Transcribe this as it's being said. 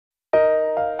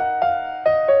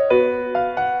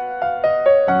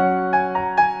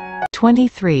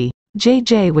23.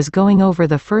 JJ was going over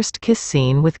the first kiss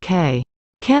scene with K.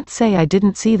 Can't say I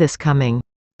didn't see this coming.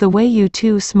 The way you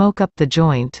two smoke up the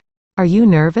joint. Are you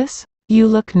nervous? You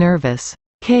look nervous.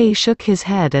 K shook his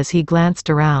head as he glanced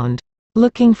around.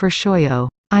 Looking for Shoyo.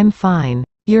 I'm fine.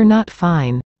 You're not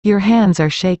fine. Your hands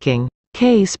are shaking.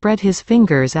 K spread his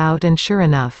fingers out and sure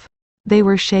enough, they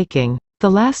were shaking. The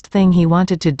last thing he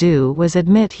wanted to do was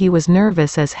admit he was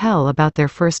nervous as hell about their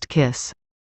first kiss.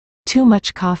 Too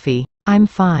much coffee. I'm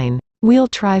fine. We'll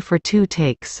try for 2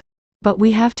 takes. But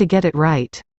we have to get it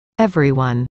right.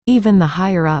 Everyone, even the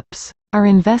higher-ups, are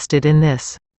invested in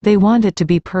this. They want it to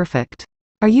be perfect.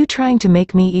 Are you trying to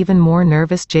make me even more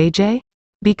nervous, JJ?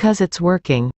 Because it's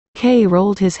working. K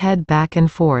rolled his head back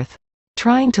and forth,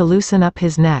 trying to loosen up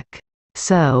his neck.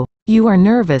 So, you are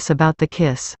nervous about the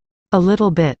kiss? A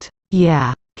little bit.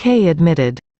 Yeah, K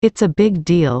admitted. It's a big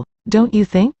deal, don't you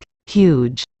think?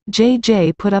 Huge.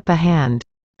 JJ put up a hand.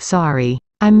 Sorry,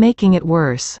 I'm making it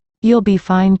worse. You'll be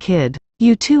fine, kid.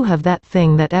 You two have that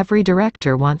thing that every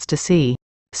director wants to see.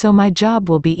 So my job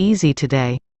will be easy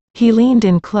today. He leaned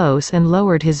in close and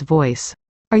lowered his voice.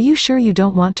 Are you sure you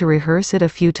don't want to rehearse it a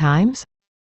few times?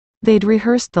 They'd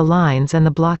rehearsed the lines and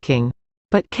the blocking.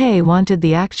 But K wanted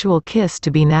the actual kiss to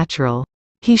be natural.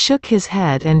 He shook his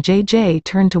head and JJ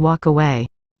turned to walk away.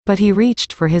 But he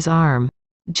reached for his arm.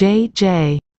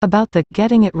 JJ, about the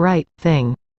getting it right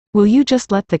thing. Will you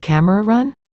just let the camera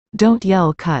run? Don't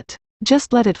yell cut.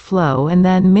 Just let it flow and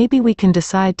then maybe we can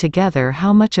decide together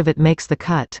how much of it makes the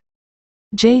cut.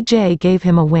 JJ gave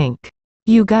him a wink.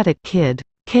 You got it, kid.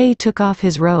 K took off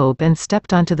his robe and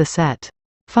stepped onto the set.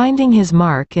 Finding his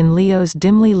mark in Leo's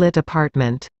dimly lit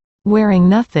apartment. Wearing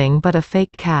nothing but a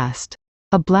fake cast.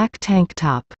 A black tank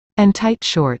top. And tight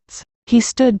shorts. He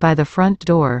stood by the front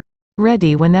door.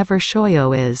 Ready whenever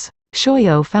Shoyo is.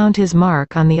 Shoyo found his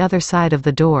mark on the other side of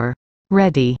the door.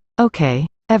 Ready. Okay,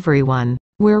 everyone.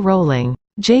 We're rolling.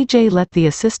 JJ let the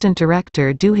assistant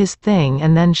director do his thing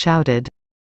and then shouted.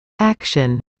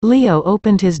 Action. Leo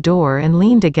opened his door and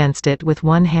leaned against it with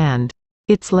one hand.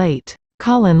 It's late.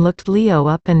 Colin looked Leo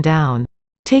up and down,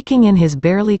 taking in his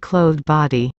barely clothed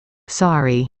body.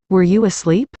 Sorry. Were you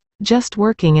asleep? Just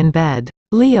working in bed.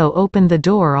 Leo opened the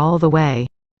door all the way,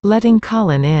 letting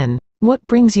Colin in. What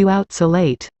brings you out so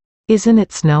late? Isn't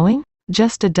it snowing?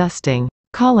 Just a dusting.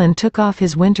 Colin took off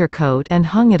his winter coat and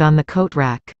hung it on the coat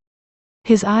rack.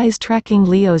 His eyes tracking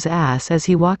Leo's ass as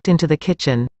he walked into the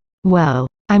kitchen. Well,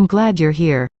 I'm glad you're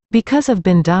here, because I've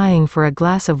been dying for a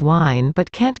glass of wine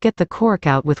but can't get the cork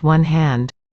out with one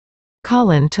hand.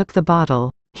 Colin took the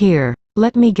bottle. Here,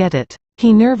 let me get it.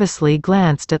 He nervously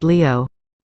glanced at Leo.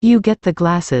 You get the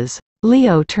glasses.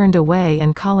 Leo turned away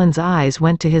and Colin's eyes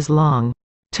went to his long,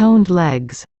 toned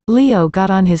legs. Leo got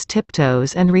on his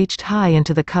tiptoes and reached high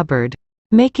into the cupboard,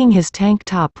 making his tank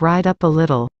top ride up a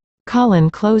little. Colin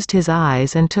closed his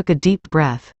eyes and took a deep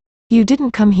breath. You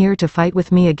didn't come here to fight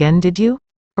with me again, did you?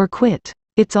 Or quit?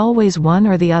 It's always one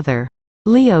or the other.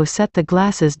 Leo set the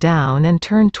glasses down and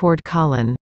turned toward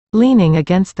Colin. Leaning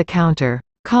against the counter,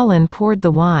 Colin poured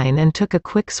the wine and took a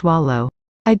quick swallow.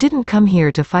 I didn't come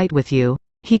here to fight with you.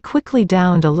 He quickly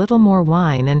downed a little more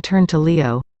wine and turned to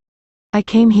Leo. I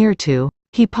came here to.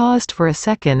 He paused for a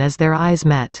second as their eyes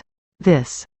met.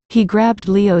 This. He grabbed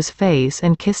Leo's face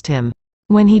and kissed him.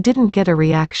 When he didn't get a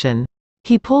reaction,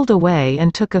 he pulled away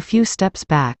and took a few steps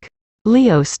back.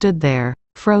 Leo stood there,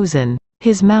 frozen,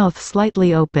 his mouth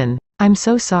slightly open. I'm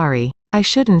so sorry. I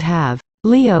shouldn't have.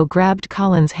 Leo grabbed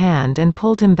Colin's hand and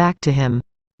pulled him back to him.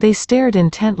 They stared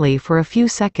intently for a few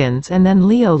seconds and then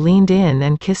Leo leaned in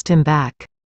and kissed him back.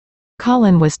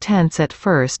 Colin was tense at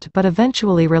first but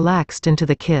eventually relaxed into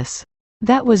the kiss.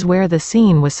 That was where the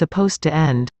scene was supposed to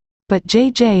end. But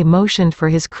JJ motioned for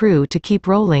his crew to keep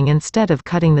rolling instead of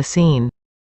cutting the scene.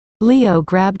 Leo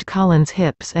grabbed Colin's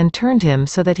hips and turned him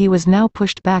so that he was now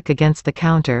pushed back against the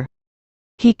counter.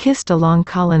 He kissed along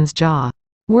Colin's jaw,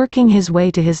 working his way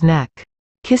to his neck,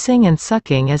 kissing and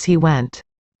sucking as he went.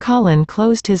 Colin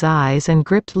closed his eyes and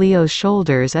gripped Leo's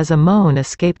shoulders as a moan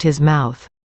escaped his mouth.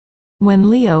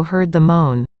 When Leo heard the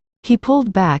moan, he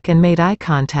pulled back and made eye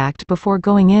contact before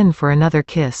going in for another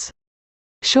kiss.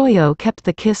 Shoyo kept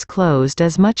the kiss closed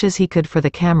as much as he could for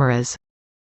the cameras.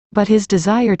 But his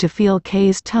desire to feel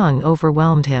Kei's tongue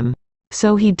overwhelmed him.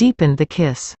 So he deepened the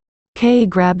kiss. Kei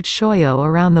grabbed Shoyo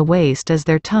around the waist as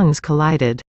their tongues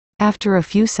collided. After a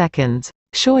few seconds,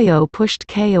 Shoyo pushed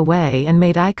Kei away and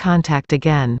made eye contact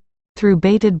again. Through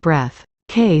bated breath,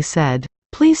 Kei said,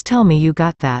 "Please tell me you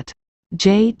got that."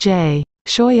 JJ.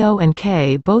 Shoyo and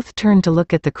Kei both turned to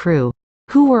look at the crew,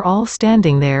 who were all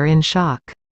standing there in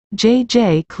shock.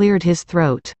 JJ cleared his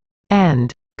throat.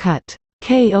 And, cut.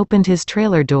 Kei opened his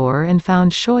trailer door and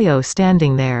found Shoyo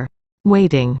standing there.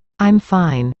 Waiting. I'm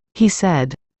fine, he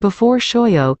said, before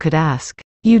Shoyo could ask.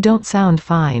 You don't sound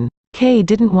fine. Kei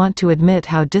didn't want to admit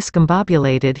how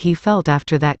discombobulated he felt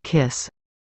after that kiss.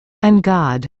 And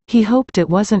God, he hoped it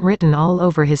wasn't written all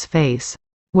over his face.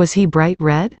 Was he bright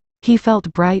red? He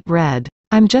felt bright red.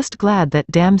 I'm just glad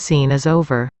that damn scene is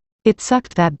over. It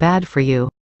sucked that bad for you.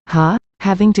 Huh?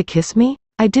 Having to kiss me?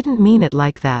 I didn't mean it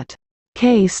like that.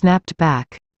 Kei snapped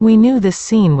back. We knew this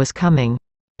scene was coming.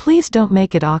 Please don't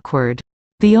make it awkward.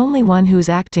 The only one who's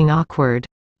acting awkward.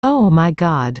 Oh my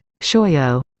God.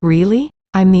 Shoyo. Really?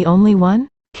 I'm the only one?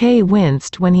 Kei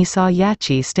winced when he saw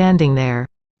Yachi standing there,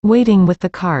 waiting with the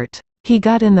cart. He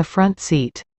got in the front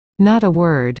seat. Not a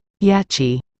word.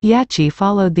 Yachi. Yachi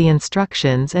followed the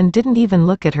instructions and didn't even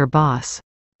look at her boss.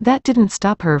 That didn't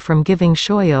stop her from giving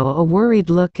Shoyo a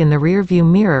worried look in the rearview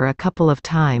mirror a couple of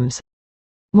times.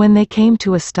 When they came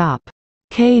to a stop,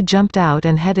 Kei jumped out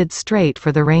and headed straight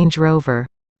for the Range Rover.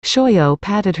 Shoyo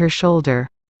patted her shoulder.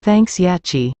 Thanks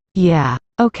Yachi. Yeah,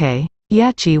 okay.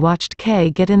 Yachi watched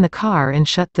Kei get in the car and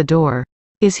shut the door.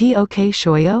 Is he okay,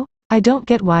 Shoyo? I don't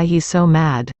get why he's so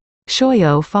mad.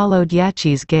 Shoyo followed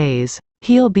Yachi's gaze.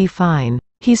 He'll be fine.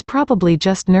 He's probably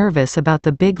just nervous about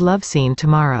the big love scene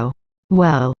tomorrow.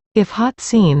 Well, if hot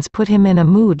scenes put him in a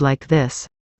mood like this,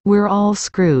 we're all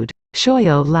screwed.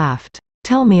 Shoyo laughed.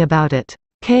 Tell me about it.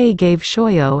 Kei gave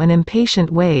Shoyo an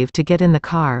impatient wave to get in the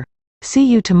car. See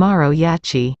you tomorrow,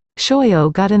 Yachi.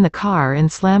 Shoyo got in the car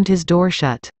and slammed his door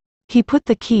shut. He put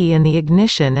the key in the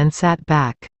ignition and sat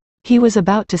back. He was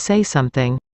about to say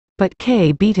something, but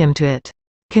Kei beat him to it.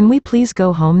 Can we please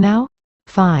go home now?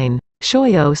 Fine.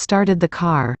 Shoyo started the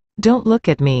car. Don't look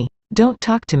at me. Don't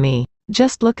talk to me.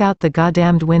 Just look out the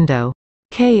goddamned window.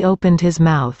 Kei opened his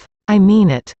mouth. I mean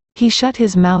it. He shut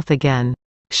his mouth again.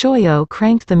 Shoyo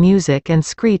cranked the music and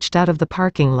screeched out of the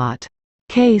parking lot.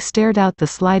 Kei stared out the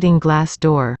sliding glass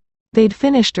door. They'd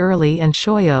finished early and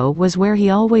Shoyo was where he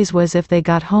always was if they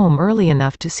got home early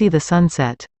enough to see the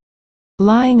sunset.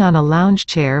 Lying on a lounge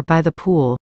chair by the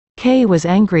pool, Kei was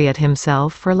angry at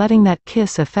himself for letting that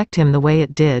kiss affect him the way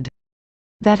it did.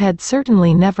 That had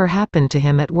certainly never happened to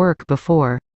him at work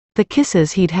before. The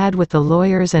kisses he'd had with the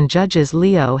lawyers and judges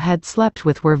Leo had slept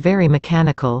with were very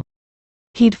mechanical.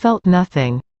 He'd felt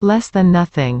nothing, less than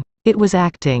nothing. It was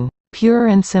acting, pure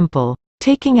and simple.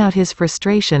 Taking out his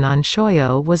frustration on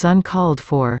Shoyo was uncalled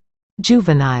for.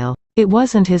 Juvenile. It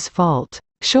wasn't his fault.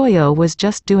 Shoyo was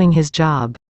just doing his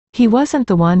job. He wasn't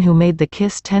the one who made the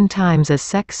kiss 10 times as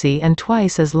sexy and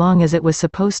twice as long as it was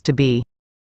supposed to be.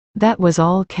 That was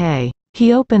all Kei.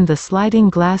 He opened the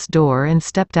sliding glass door and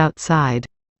stepped outside.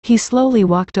 He slowly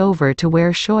walked over to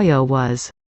where Shoyo was,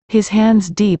 his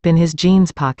hands deep in his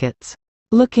jeans pockets,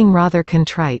 looking rather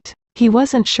contrite. He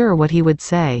wasn't sure what he would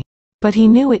say, but he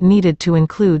knew it needed to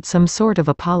include some sort of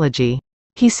apology.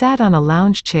 He sat on a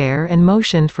lounge chair and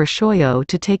motioned for Shoyo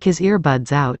to take his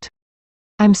earbuds out.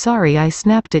 I'm sorry I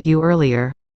snapped at you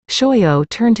earlier. Shoyo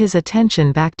turned his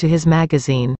attention back to his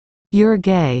magazine. You're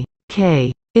gay.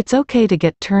 Kei. It's okay to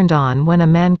get turned on when a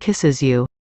man kisses you.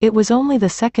 It was only the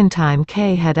second time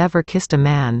Kei had ever kissed a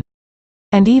man.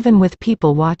 And even with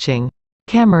people watching,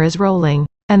 cameras rolling,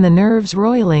 and the nerves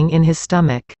roiling in his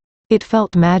stomach, it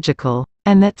felt magical.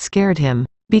 And that scared him,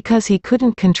 because he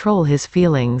couldn't control his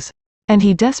feelings. And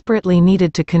he desperately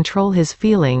needed to control his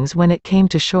feelings when it came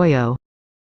to Shoyo.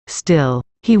 Still,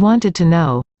 he wanted to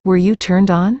know, were you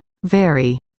turned on?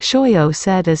 Very, Shoyo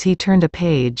said as he turned a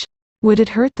page. Would it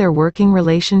hurt their working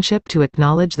relationship to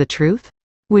acknowledge the truth?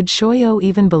 Would Shoyo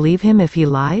even believe him if he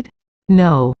lied?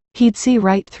 No, he'd see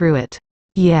right through it.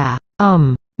 Yeah,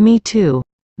 me too.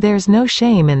 There's no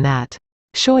shame in that.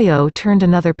 Shoyo turned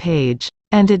another page.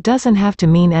 And it doesn't have to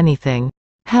mean anything.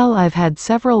 Hell, I've had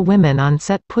several women on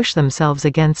set push themselves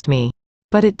against me.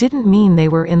 But it didn't mean they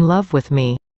were in love with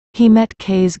me. He met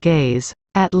Kei's gaze.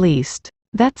 At least,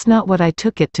 that's not what I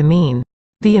took it to mean.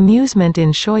 The amusement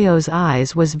in Shoyo's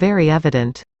eyes was very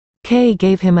evident. Kei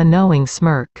gave him a knowing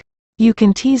smirk. You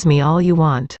can tease me all you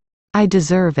want. I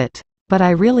deserve it. But I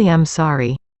really am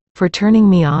sorry. For turning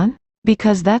me on?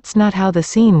 Because that's not how the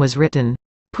scene was written.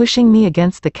 Pushing me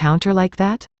against the counter like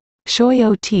that?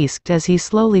 Shoyo teased as he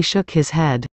slowly shook his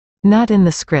head. Not in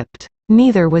the script.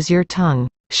 Neither was your tongue.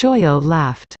 Shoyo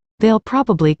laughed. They'll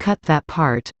probably cut that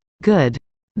part. Good.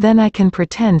 Then I can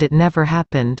pretend it never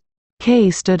happened. Kei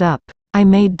stood up. I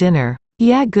made dinner.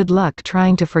 Yeah, good luck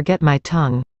trying to forget my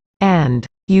tongue. And,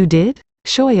 you did?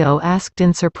 Shoyo asked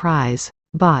in surprise.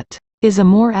 Bought is a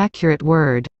more accurate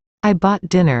word. I bought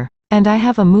dinner. And I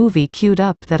have a movie queued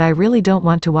up that I really don't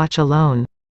want to watch alone.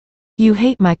 You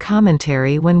hate my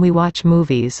commentary when we watch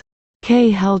movies.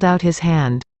 Kei held out his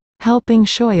hand. Helping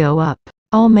Shoyo up.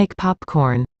 I'll make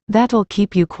popcorn. That'll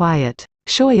keep you quiet.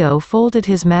 Shoyo folded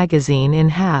his magazine in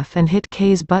half and hit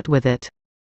Kei's butt with it.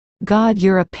 God,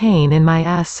 you're a pain in my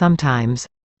ass sometimes.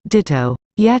 Ditto.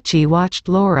 Yachi watched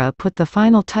Laura put the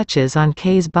final touches on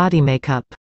Kei's body makeup,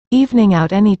 evening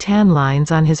out any tan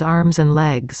lines on his arms and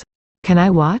legs. Can I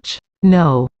watch?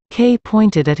 No. Kei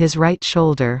pointed at his right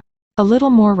shoulder. A little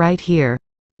more right here.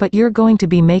 But you're going to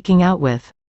be making out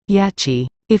with Yachi.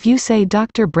 If you say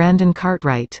Dr. Brandon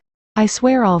Cartwright, I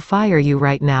swear I'll fire you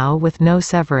right now with no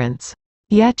severance.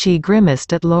 Yachi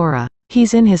grimaced at Laura.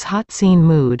 He's in his hot scene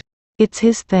mood. It's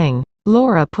his thing.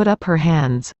 Laura put up her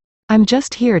hands. I'm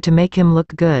just here to make him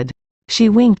look good. She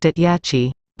winked at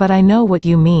Yachi. But I know what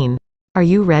you mean. Are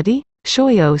you ready?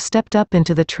 Shoyo stepped up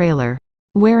into the trailer.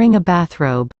 Wearing a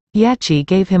bathrobe. Yachi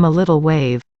gave him a little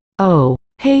wave. Oh,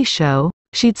 hey Sho.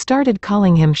 She'd started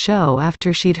calling him Sho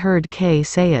after she'd heard Kei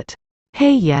say it.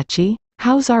 Hey Yachi,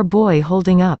 how's our boy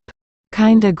holding up?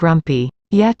 Kinda grumpy.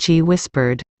 Yachi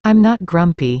whispered. I'm not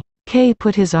grumpy. Kei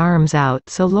put his arms out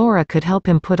so Laura could help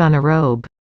him put on a robe.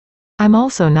 I'm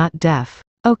also not deaf.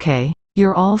 Okay,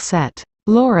 you're all set.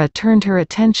 Laura turned her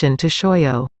attention to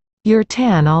Shoyo. You're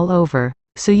tan all over,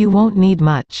 so you won't need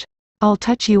much. I'll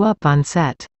touch you up on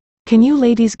set. Can you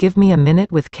ladies give me a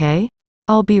minute with Kei?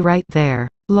 I'll be right there.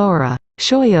 Laura.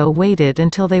 Shoyo waited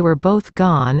until they were both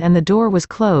gone and the door was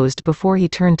closed before he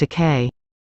turned to Kei.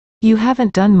 You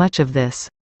haven't done much of this.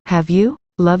 Have you?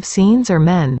 Love scenes or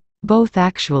men? Both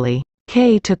actually.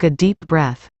 Kei took a deep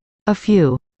breath. A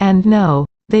few. And no,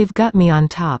 they've got me on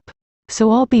top. So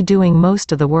I'll be doing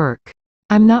most of the work.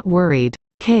 I'm not worried,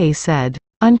 Kei said,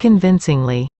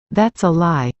 unconvincingly. That's a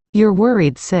lie. You're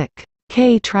worried sick.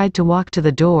 Kei tried to walk to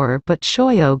the door but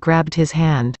Shoyo grabbed his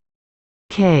hand.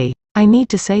 Kei, I need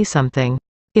to say something.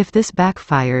 If this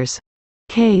backfires.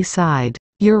 Kei sighed.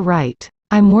 You're right.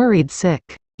 I'm worried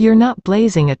sick. You're not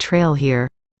blazing a trail here.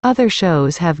 Other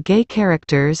shows have gay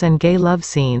characters and gay love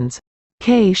scenes.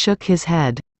 Kei shook his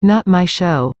head. Not my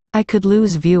show. I could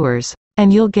lose viewers.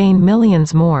 And you'll gain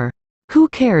millions more. Who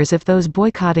cares if those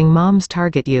boycotting moms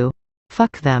target you?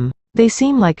 Fuck them. They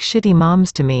seem like shitty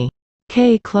moms to me.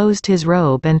 Kei closed his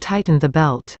robe and tightened the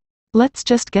belt. Let's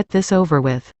just get this over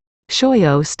with.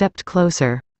 Shoyo stepped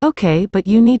closer. Okay, but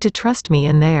you need to trust me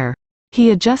in there.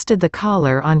 He adjusted the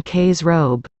collar on Kei's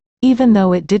robe. Even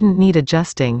though it didn't need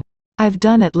adjusting. I've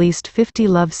done at least 50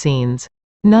 love scenes.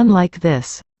 None like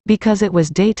this. Because it was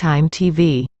daytime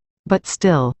TV. But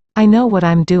still, I know what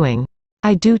I'm doing.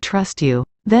 I do trust you.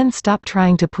 Then stop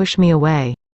trying to push me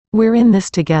away. We're in this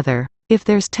together. If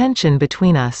there's tension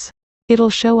between us, it'll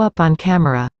show up on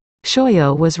camera.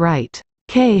 Shoyo was right.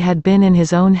 Kei had been in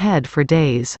his own head for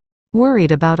days.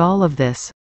 Worried about all of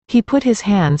this. He put his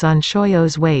hands on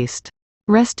Shoyo's waist.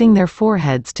 Resting their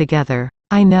foreheads together.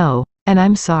 I know. And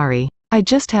I'm sorry. I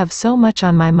just have so much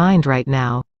on my mind right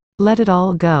now. Let it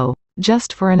all go.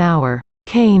 Just for an hour.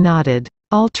 Kei nodded.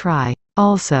 I'll try.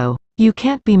 Also, you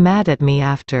can't be mad at me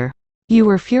after. You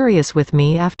were furious with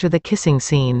me after the kissing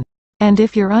scene. And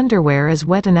if your underwear is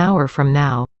wet an hour from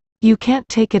now, you can't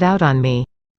take it out on me.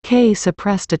 Kei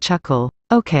suppressed a chuckle.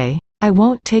 Okay, I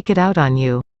won't take it out on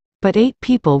you. But 8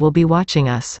 people will be watching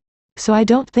us. So I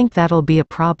don't think that'll be a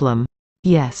problem.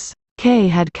 Yes. Kei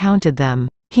had counted them.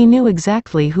 He knew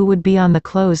exactly who would be on the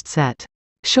closed set.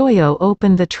 Shoyo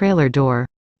opened the trailer door.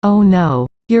 Oh no,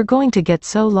 you're going to get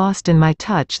so lost in my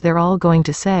touch they're all going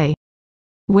to say,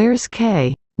 "Where's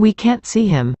Kei? We can't see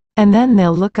him." And then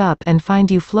they'll look up and find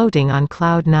you floating on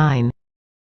cloud 9.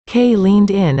 Kei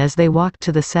leaned in as they walked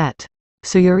to the set.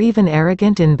 So you're even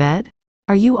arrogant in bed?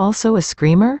 Are you also a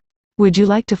screamer? Would you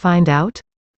like to find out?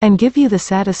 And give you the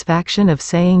satisfaction of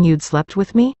saying you'd slept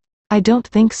with me? I don't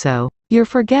think so. You're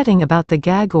forgetting about the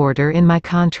gag order in my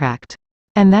contract.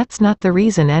 And that's not the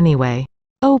reason anyway.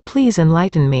 Oh, please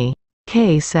enlighten me,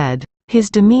 Kei said, his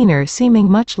demeanor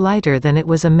seeming much lighter than it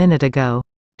was a minute ago.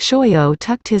 Shoyo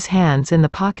tucked his hands in the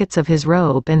pockets of his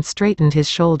robe and straightened his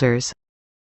shoulders.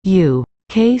 You,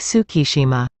 Kei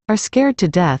Tsukihina, are scared to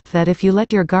death that if you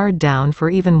let your guard down for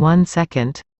even 1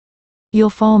 second, you'll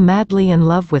fall madly in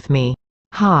love with me.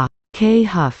 Ha, Kei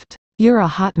huffed. You're a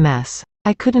hot mess.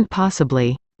 I couldn't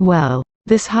possibly. Well,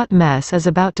 this hot mess is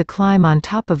about to climb on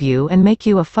top of you and make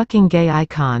you a fucking gay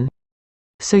icon.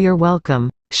 So you're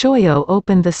welcome. Shoyo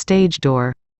opened the stage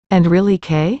door. And really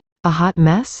Kei? A hot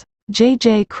mess?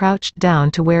 JJ crouched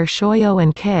down to where Shoyo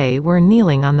and Kei were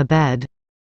kneeling on the bed.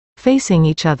 Facing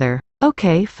each other.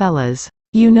 Okay fellas.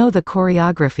 You know the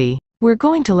choreography. We're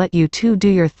going to let you two do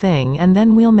your thing and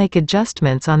then we'll make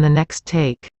adjustments on the next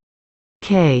take.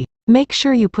 Kei. Make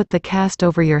sure you put the cast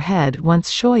over your head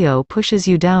once Shoyo pushes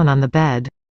you down on the bed.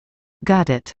 got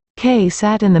it. Kei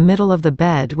sat in the middle of the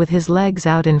bed with his legs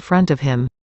out in front of him.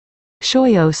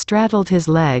 Shoyo straddled his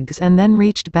legs and then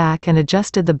reached back and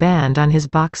adjusted the band on his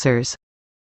boxers,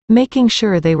 making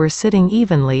sure they were sitting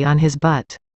evenly on his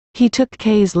butt. He took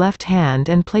Kei's left hand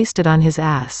and placed it on his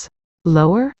ass.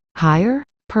 Lower? Higher?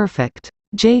 Perfect.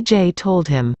 JJ told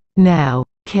him. Now,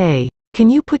 Kei, can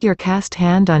you put your cast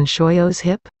hand on Shoyo's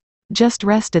hip? Just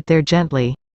rest it there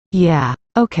gently. Yeah,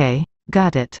 okay,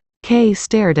 got it. Kei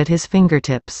stared at his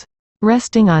fingertips,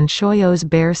 resting on Shoyo's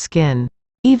bare skin.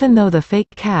 Even though the fake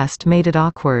cast made it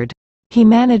awkward, he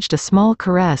managed a small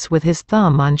caress with his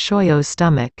thumb on Shoyo's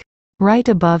stomach, right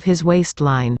above his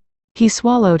waistline. He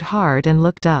swallowed hard and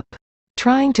looked up,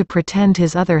 trying to pretend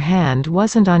his other hand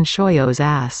wasn't on Shoyo's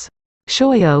ass.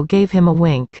 Shoyo gave him a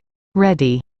wink.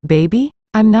 Ready, baby?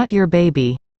 I'm not your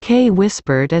baby, Kei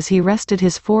whispered as he rested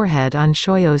his forehead on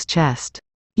Shoyo's chest.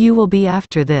 You will be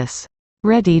after this.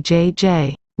 Ready,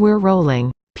 JJ? We're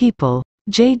rolling. People.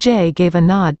 JJ gave a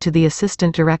nod to the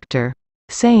assistant director.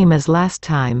 Same as last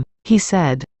time, he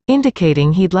said,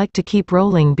 indicating he'd like to keep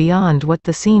rolling beyond what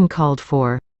the scene called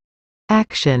for.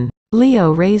 Action.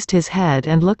 Leo raised his head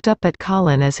and looked up at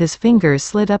Colin as his fingers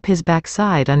slid up his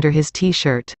backside under his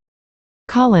t-shirt.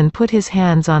 Colin put his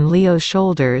hands on Leo's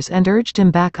shoulders and urged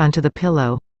him back onto the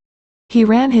pillow. He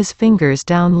ran his fingers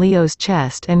down Leo's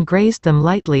chest and grazed them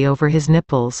lightly over his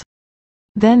nipples,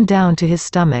 then down to his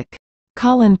stomach.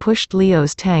 Colin pushed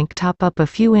Leo's tank top up a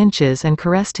few inches and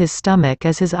caressed his stomach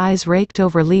as his eyes raked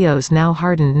over Leo's now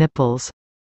hardened nipples.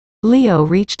 Leo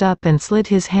reached up and slid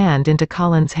his hand into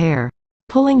Colin's hair,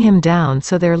 pulling him down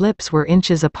so their lips were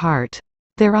inches apart.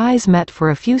 Their eyes met for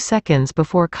a few seconds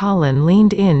before Colin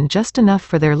leaned in just enough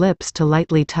for their lips to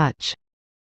lightly touch.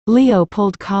 Leo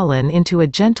pulled Colin into a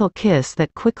gentle kiss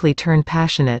that quickly turned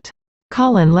passionate.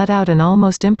 Colin let out an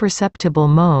almost imperceptible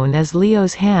moan as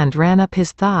Leo's hand ran up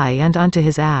his thigh and onto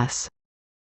his ass.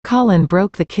 Colin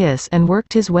broke the kiss and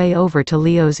worked his way over to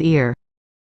Leo's ear.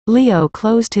 Leo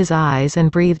closed his eyes and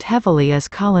breathed heavily as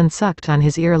Colin sucked on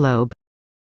his earlobe.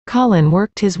 Colin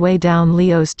worked his way down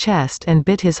Leo's chest and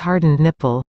bit his hardened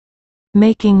nipple,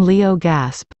 making Leo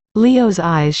gasp. Leo's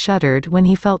eyes shuddered when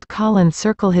he felt Colin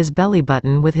circle his belly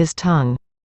button with his tongue.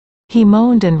 He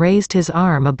moaned and raised his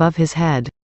arm above his head,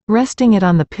 resting it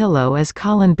on the pillow as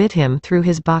Colin bit him through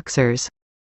his boxers.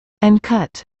 And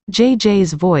cut.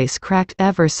 JJ's voice cracked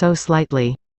ever so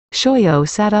slightly. Shoyo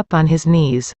sat up on his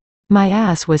knees. My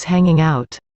ass was hanging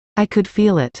out. I could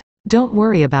feel it. Don't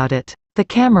worry about it. The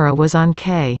camera was on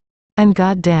Kei. And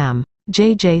goddamn,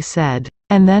 JJ said,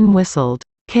 and then whistled.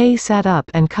 Kei sat up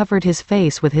and covered his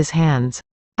face with his hands.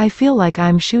 I feel like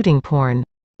I'm shooting porn.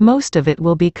 Most of it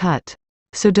will be cut.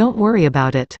 So don't worry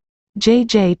about it.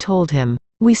 JJ told him.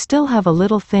 We still have a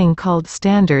little thing called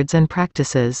standards and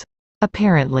practices.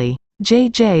 Apparently,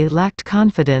 JJ lacked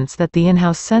confidence that the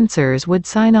in-house censors would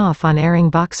sign off on airing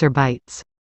boxer bites.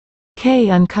 Kei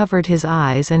uncovered his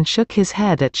eyes and shook his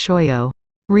head at Shoyo.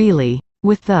 Really?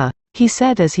 With the, he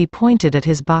said as he pointed at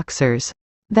his boxers.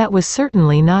 That was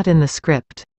certainly not in the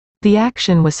script. The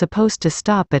action was supposed to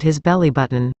stop at his belly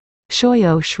button.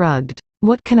 Shoyo shrugged.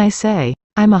 What can I say?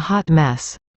 I'm a hot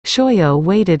mess. Shoyo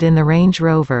waited in the Range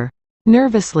Rover,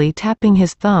 nervously tapping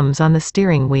his thumbs on the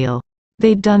steering wheel.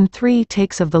 They'd done 3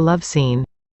 takes of the love scene,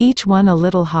 each one a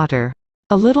little hotter,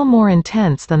 a little more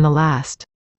intense than the last.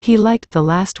 He liked the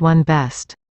last one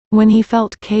best. When he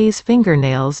felt Kei's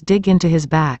fingernails dig into his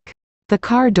back, the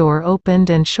car door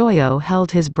opened and Shoyo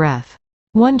held his breath,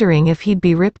 wondering if he'd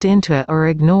be ripped into it or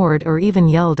ignored or even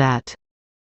yelled at,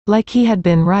 like he had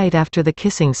been right after the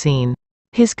kissing scene.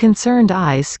 His concerned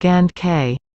eyes scanned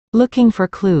Kei, looking for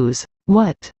clues.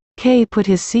 What? Kei put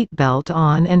his seatbelt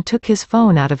on and took his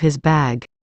phone out of his bag.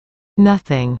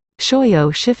 Nothing.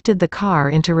 Shoyo shifted the car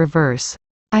into reverse.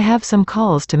 I have some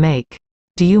calls to make.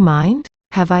 Do you mind?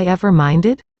 Have I ever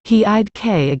minded? He eyed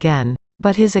Kei again,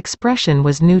 but his expression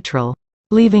was neutral,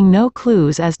 leaving no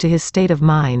clues as to his state of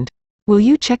mind. Will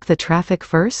you check the traffic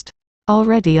first?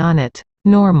 Already on it.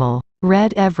 Normal.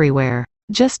 Red everywhere.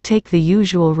 Just take the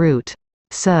usual route.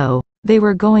 So, they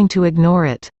were going to ignore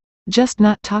it. Just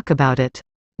not talk about it.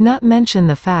 Not mention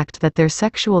the fact that their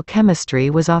sexual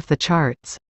chemistry was off the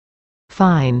charts.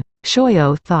 Fine.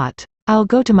 Shoyo thought. I'll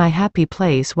go to my happy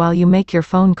place while you make your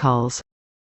phone calls.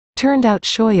 Turned out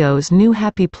Shoyo's new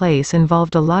happy place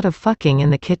involved a lot of fucking in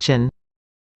the kitchen.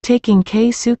 Taking Kei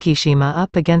Tsukihina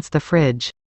up against the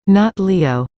fridge. Not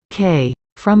Leo. Kei.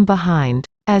 From behind.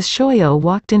 As Shoyo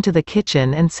walked into the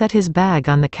kitchen and set his bag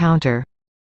on the counter.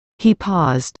 He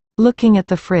paused, looking at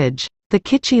the fridge. The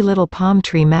kitschy little palm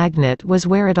tree magnet was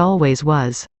where it always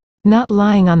was. Not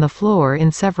lying on the floor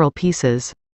in several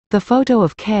pieces. The photo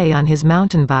of Kei on his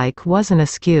mountain bike wasn't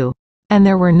askew. And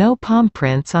there were no palm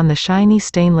prints on the shiny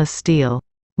stainless steel.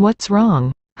 What's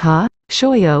wrong? Huh?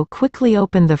 Shoyo quickly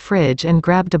opened the fridge and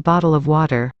grabbed a bottle of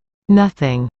water.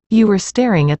 Nothing. You were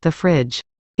staring at the fridge.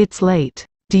 It's late.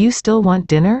 Do you still want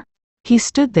dinner? He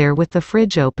stood there with the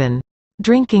fridge open,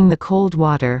 drinking the cold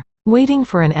water, waiting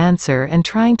for an answer and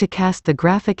trying to cast the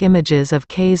graphic images of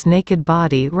Kei's naked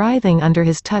body writhing under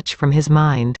his touch from his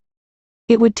mind.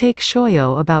 It would take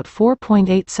Shoyo about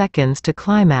 4.8 seconds to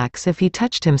climax if he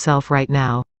touched himself right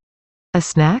now. A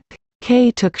snack?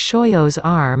 Kei took Shoyo's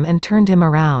arm and turned him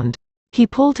around. He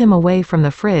pulled him away from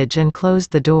the fridge and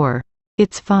closed the door.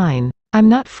 It's fine. I'm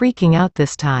not freaking out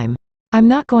this time. I'm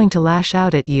not going to lash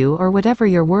out at you or whatever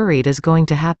you're worried is going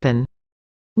to happen.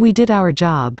 We did our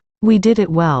job. We did it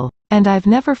well. And I've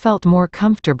never felt more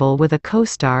comfortable with a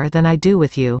co-star than I do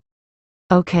with you.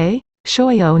 Okay?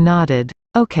 Shoyo nodded.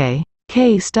 Okay.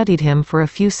 Kei studied him for a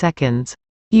few seconds.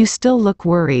 You still look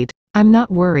worried. I'm not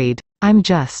worried. I'm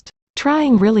just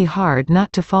trying really hard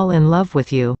not to fall in love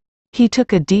with you. He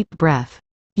took a deep breath.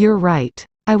 You're right.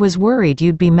 I was worried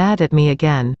you'd be mad at me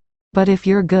again. But if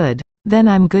you're good, then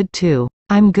I'm good too.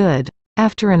 I'm good.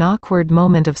 After an awkward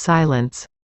moment of silence,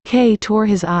 Kei tore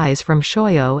his eyes from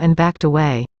Shoyo and backed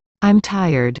away. I'm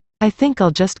tired. I think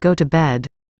I'll just go to bed.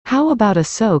 How about a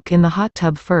soak in the hot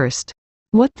tub first?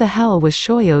 What the hell was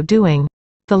Shoyo doing?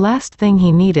 The last thing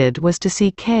he needed was to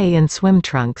see Kei in swim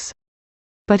trunks.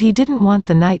 But he didn't want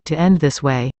the night to end this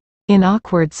way. In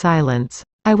awkward silence,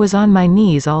 I was on my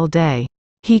knees all day.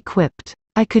 He quipped.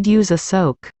 I could use a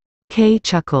soak. Kei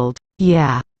chuckled.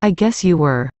 Yeah, I guess you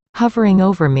were. Hovering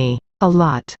over me. A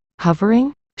lot.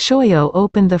 Hovering? Shoyo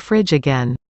opened the fridge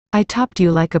again. I topped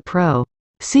you like a pro.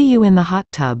 See you in the hot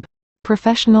tub.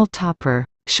 Professional topper.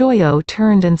 Shoyo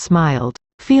turned and smiled,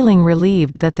 feeling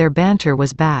relieved that their banter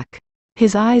was back.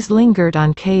 His eyes lingered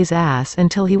on Kei's ass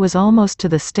until he was almost to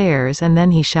the stairs and then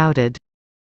he shouted.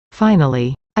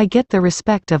 Finally, I get the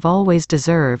respect I've always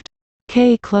deserved.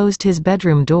 Kei closed his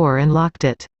bedroom door and locked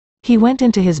it. He went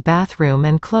into his bathroom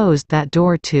and closed that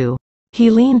door too.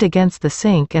 He leaned against the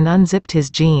sink and unzipped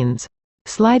his jeans,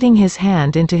 sliding his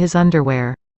hand into his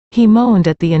underwear. He moaned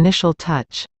at the initial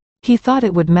touch. He thought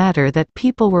it would matter that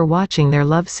people were watching their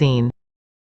love scene.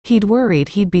 He'd worried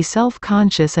he'd be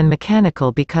self-conscious and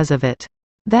mechanical because of it.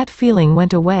 That feeling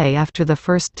went away after the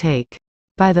first take.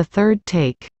 By the third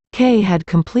take, Kei had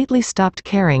completely stopped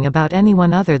caring about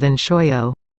anyone other than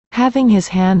Shoyo. Having his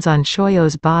hands on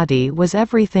Shoyo's body was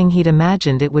everything he'd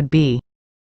imagined it would be.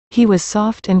 He was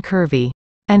soft and curvy.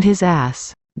 And his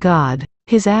ass. God.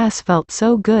 His ass felt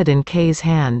so good in Kei's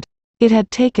hand. It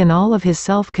had taken all of his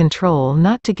self-control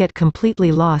not to get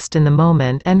completely lost in the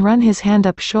moment and run his hand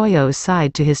up Shoyo's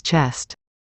side to his chest.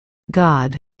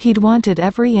 God. He'd wanted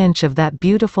every inch of that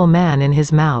beautiful man in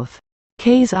his mouth.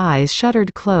 Kei's eyes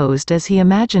shuttered closed as he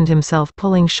imagined himself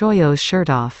pulling Shoyo's shirt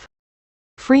off,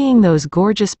 freeing those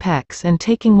gorgeous pecs and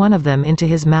taking one of them into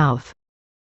his mouth.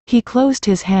 He closed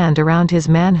his hand around his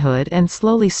manhood and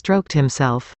slowly stroked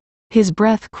himself. His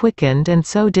breath quickened and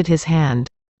so did his hand.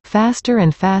 Faster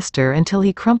and faster until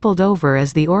he crumpled over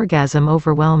as the orgasm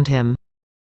overwhelmed him.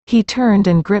 He turned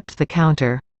and gripped the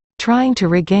counter, trying to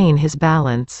regain his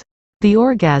balance. The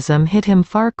orgasm hit him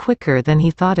far quicker than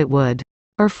he thought it would.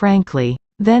 Or frankly,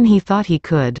 than he thought he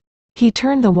could. He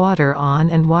turned the water on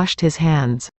and washed his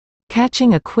hands,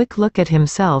 catching a quick look at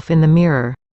himself in the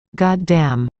mirror. God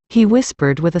damn, he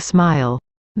whispered with a smile.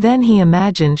 Then he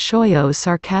imagined Shoyo's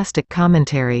sarcastic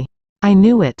commentary. I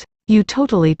knew it. You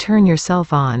totally turn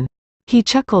yourself on. He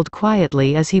chuckled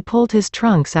quietly as he pulled his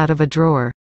trunks out of a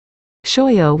drawer.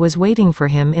 Shoyo was waiting for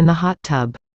him in the hot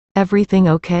tub. Everything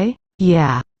okay?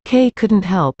 Yeah. Kei couldn't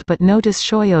help but notice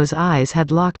Shoyo's eyes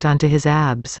had locked onto his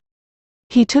abs.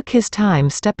 He took his time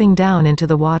stepping down into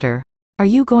the water. Are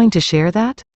you going to share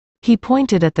that? He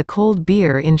pointed at the cold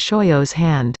beer in Shoyo's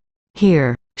hand.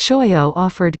 Here. Shoyo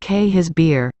offered Kei his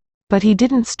beer. But he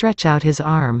didn't stretch out his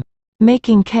arm,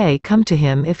 making Kei come to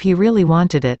him if he really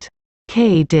wanted it.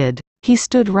 Kei did. He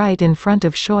stood right in front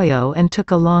of Shoyo and took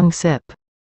a long sip.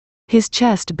 His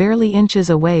chest barely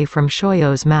inches away from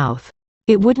Shoyo's mouth.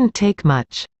 It wouldn't take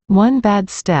much. One bad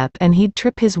step and he'd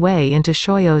trip his way into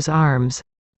Shoyo's arms.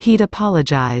 He'd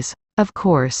apologize, of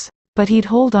course, but he'd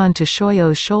hold on to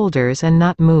Shoyo's shoulders and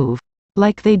not move,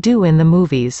 like they do in the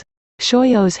movies.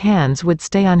 Shoyo's hands would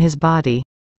stay on his body,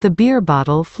 the beer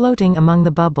bottle floating among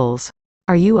the bubbles.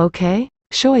 Are you okay?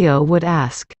 Shoyo would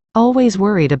ask, always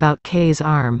worried about Kei's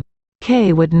arm.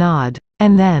 Kei would nod,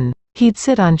 and then, he'd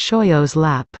sit on Shoyo's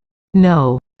lap.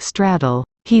 No, straddle.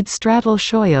 He'd straddle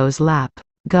Shoyo's lap.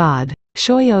 God.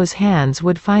 Shoyo's hands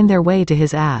would find their way to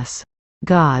his ass.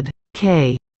 God.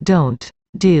 Kei. Don't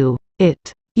do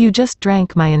it. You just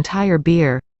drank my entire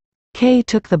beer. Kay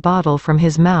took the bottle from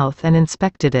his mouth and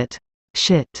inspected it.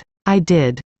 Shit. I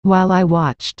did. While I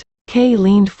watched, Kay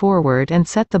leaned forward and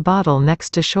set the bottle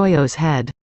next to Shoyo's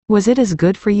head. Was it as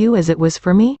good for you as it was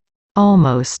for me?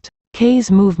 Almost. Kay's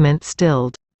movement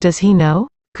stilled. Does he know?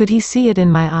 Could he see it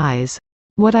in my eyes?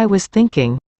 What I was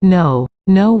thinking? No.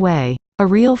 No way. A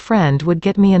real friend would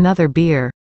get me another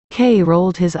beer. Kay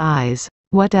rolled his eyes.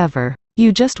 Whatever.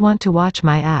 You just want to watch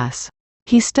my ass.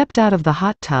 He stepped out of the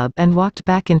hot tub and walked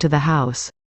back into the house.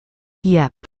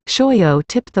 Yep. Shoyo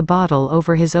tipped the bottle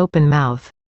over his open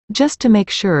mouth. Just to make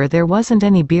sure there wasn't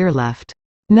any beer left.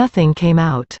 Nothing came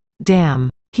out. Damn.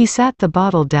 He sat the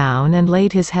bottle down and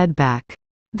laid his head back.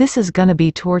 This is gonna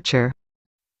be torture.